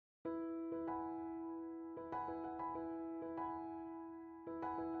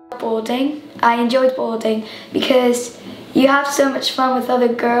boarding. I enjoyed boarding because you have so much fun with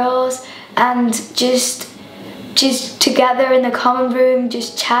other girls and just together in the common room,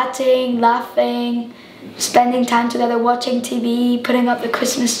 just chatting, laughing, spending time together, watching TV, putting up the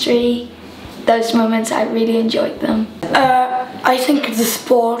Christmas tree. Those moments, I really enjoyed them. I think it's the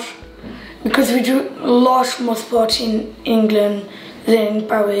sport, because we do a lot more sport in England than in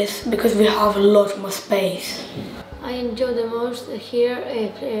Paris, because we have a lot more space. I enjoy the most here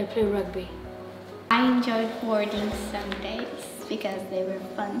play rugby. I enjoyed boarding some days because they were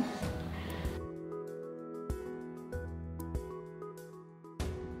fun.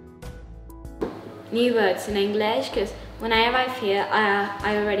 New words in English, because when I arrived here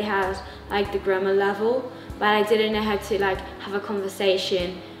I already had like the grammar level, but I didn't know how to like have a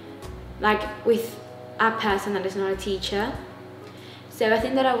conversation like with a person that is not a teacher. So I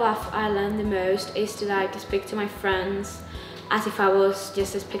think that what I learned the most is to like speak to my friends as if I was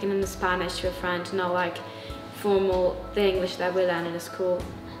just speaking in Spanish to a friend, not like formal the English that we learn in school.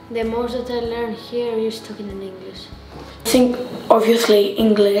 The most that I learned here is talking in English. I think obviously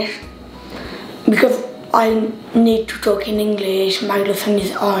English, because I need to talk in English, my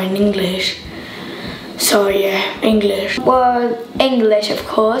lessons are in English. So yeah, English. Well, English of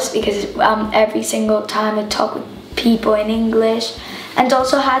course, because every single time I talk with people in English, and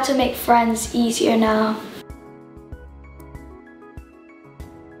also how to make friends easier now.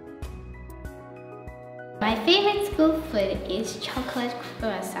 My favorite school food is chocolate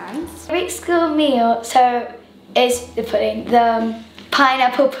croissants. Favorite school meal, so is the pudding. The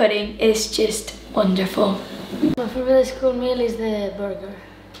pineapple pudding is just wonderful. My favorite school meal is the burger.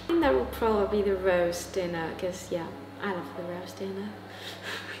 I think that will probably be the roast dinner, because yeah, I love the roast dinner.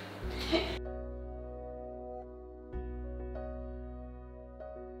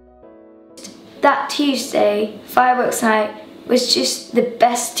 That Tuesday, fireworks night, was just the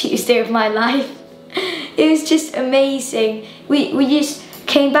best Tuesday of my life. It was just amazing. We just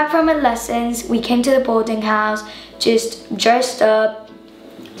came back from our lessons, we came to the boarding house, just dressed up,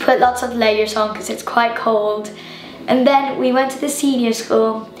 put lots of layers on because it's quite cold, and then we went to the senior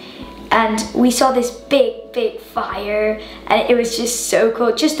school and we saw this big fire, and it was just so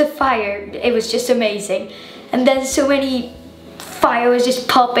cool. Just the fire, it was just amazing. And then so many fire was just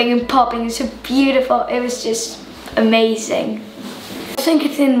popping and popping, so beautiful. It was just amazing. I think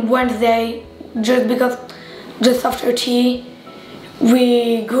it's in Wednesday, just because just after tea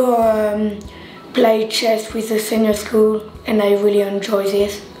we go play chess with the senior school, and I really enjoy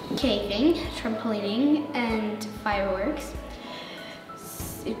this. Caving, trampolining and fireworks.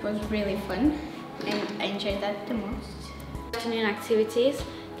 It was really fun and I enjoyed that the most. Afternoon activities,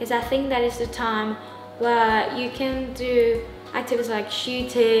 because I think that is the time where you can do activities like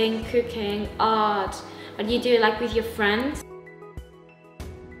shooting, cooking, art, but you do it like with your friends.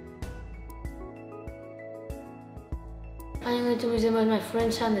 I'm going to miss them with my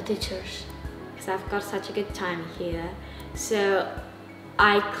friends and the teachers. Because I've got such a good time here, so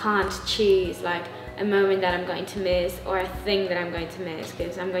I can't choose like a moment that I'm going to miss or a thing that I'm going to miss,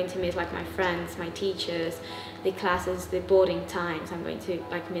 because I'm going to miss like my friends, my teachers, the classes, the boarding times. I'm going to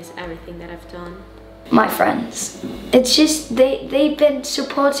like miss everything that I've done. My friends, it's just they've been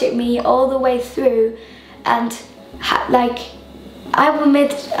supporting me all the way through, and like I will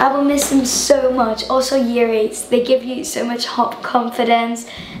miss them so much. Also year 8s, they give you so much confidence,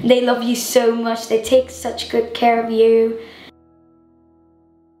 they love you so much, they take such good care of you.